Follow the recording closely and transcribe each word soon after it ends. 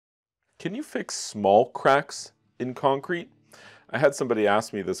Can you fix small cracks in concrete? I had somebody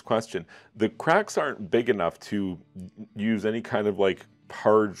ask me this question. The cracks aren't big enough to use any kind of like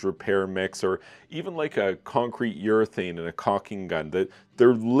Parge repair mix or even like a concrete urethane and a caulking gun.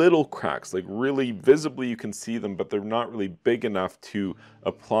 They're little cracks, like really visibly you can see them, but they're not really big enough to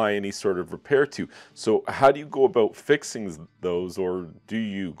apply any sort of repair to. So how do you go about fixing those, or do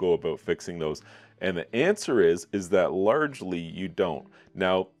you go about fixing those? And the answer is that largely you don't.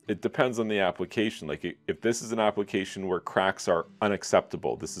 Now, it depends on the application. Like if this is an application where cracks are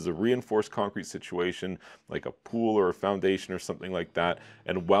unacceptable, this is a reinforced concrete situation, like a pool or a foundation or something like that,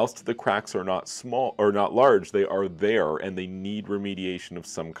 and whilst the cracks are not small or not large, they are there and they need remediation of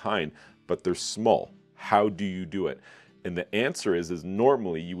some kind, but they're small. How do you do it? And the answer is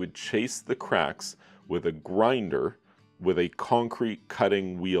normally you would chase the cracks with a grinder with a concrete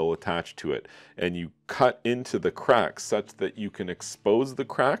cutting wheel attached to it. And you cut into the crack such that you can expose the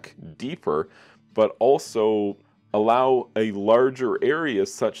crack deeper, but also allow a larger area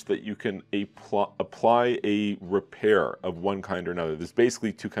such that you can apply a repair of one kind or another. There's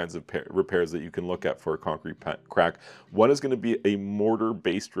basically two kinds of repairs that you can look at for a concrete crack. One is going to be a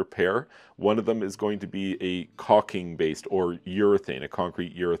mortar-based repair. One of them is going to be a caulking-based or urethane, a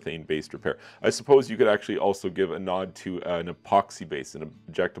concrete urethane-based repair. I suppose you could actually also give a nod to an epoxy-based, an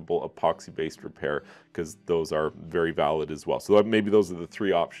injectable epoxy-based repair, because those are very valid as well. So maybe those are the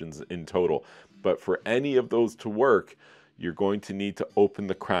three options in total. But for any of those to work, you're going to need to open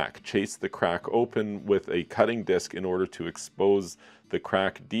the crack, chase the crack open with a cutting disc in order to expose the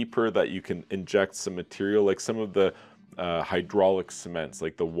crack deeper, that you can inject some material, like some of the hydraulic cements,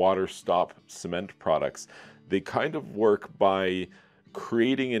 like the water stop cement products. They kind of work by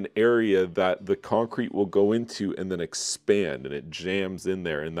creating an area that the concrete will go into and then expand, and it jams in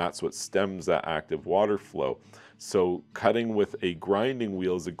there, and that's what stems that active water flow. So cutting with a grinding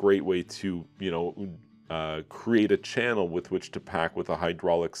wheel is a great way to, create a channel with which to pack with a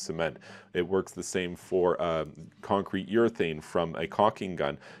hydraulic cement. It works the same for concrete urethane from a caulking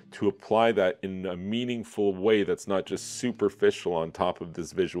gun, to apply that in a meaningful way that's not just superficial on top of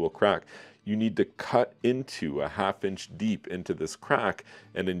this visual crack. You need to cut into a ½ inch deep into this crack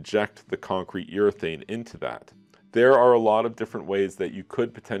and inject the concrete urethane into that. There are a lot of different ways that you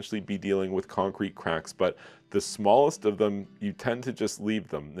could potentially be dealing with concrete cracks, but the smallest of them, you tend to just leave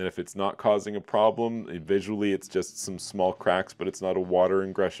them. And if it's not causing a problem, visually it's just some small cracks, but it's not a water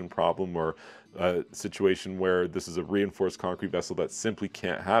ingression problem or a situation where this is a reinforced concrete vessel that simply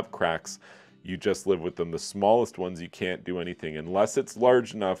can't have cracks, you just live with them. The smallest ones, you can't do anything. Unless it's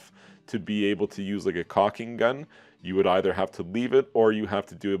large enough to be able to use like a caulking gun, you would either have to leave it or you have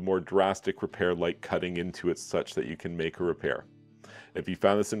to do a more drastic repair like cutting into it such that you can make a repair. If you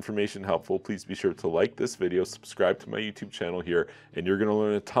found this information helpful, please be sure to like this video, subscribe to my YouTube channel here, and you're going to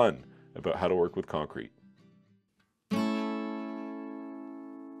learn a ton about how to work with concrete.